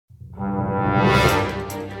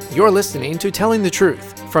You're listening to Telling the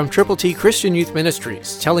Truth from Triple T Christian Youth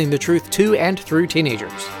Ministries, telling the truth to and through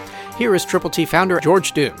teenagers. Here is Triple T founder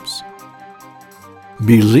George Dooms.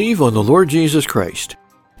 Believe on the Lord Jesus Christ.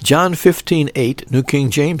 John 15:8, New King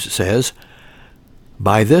James says,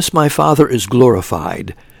 "By this my Father is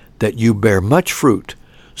glorified, that you bear much fruit,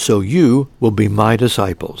 so you will be my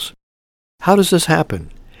disciples." How does this happen?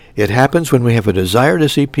 It happens when we have a desire to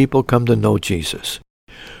see people come to know Jesus.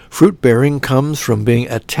 Fruit-bearing comes from being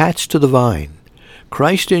attached to the vine.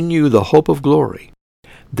 Christ in you, the hope of glory.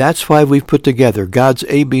 That's why we've put together God's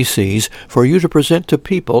ABCs for you to present to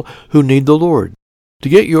people who need the Lord. To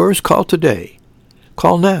get yours, call today.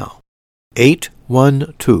 Call now.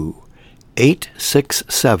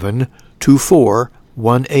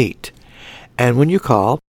 812-867-2418. And when you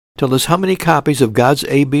call, tell us how many copies of God's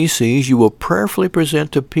ABCs you will prayerfully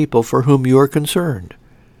present to people for whom you are concerned.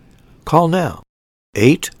 Call now.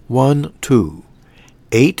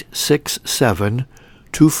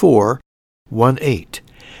 812-867-2418.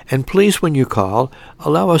 And please, when you call,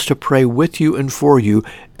 allow us to pray with you and for you,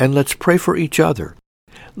 and let's pray for each other.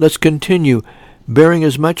 Let's continue bearing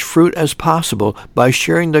as much fruit as possible by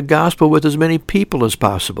sharing the gospel with as many people as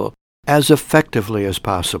possible, as effectively as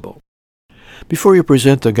possible. Before you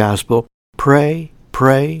present the gospel, pray,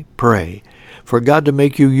 pray, pray for God to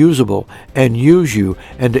make you usable and use you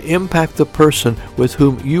and to impact the person with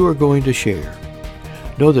whom you are going to share.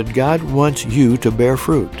 Know that God wants you to bear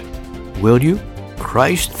fruit. Will you?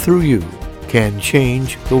 Christ through you can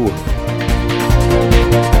change the world.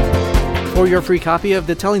 For your free copy of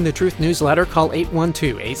the Telling the Truth newsletter, call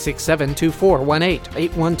 812-867-2418,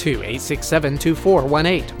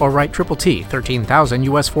 812-867-2418, or write Triple T, 13,000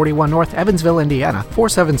 U.S. 41 North, Evansville, Indiana,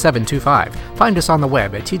 47725. Find us on the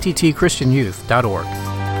web at tttchristianyouth.org.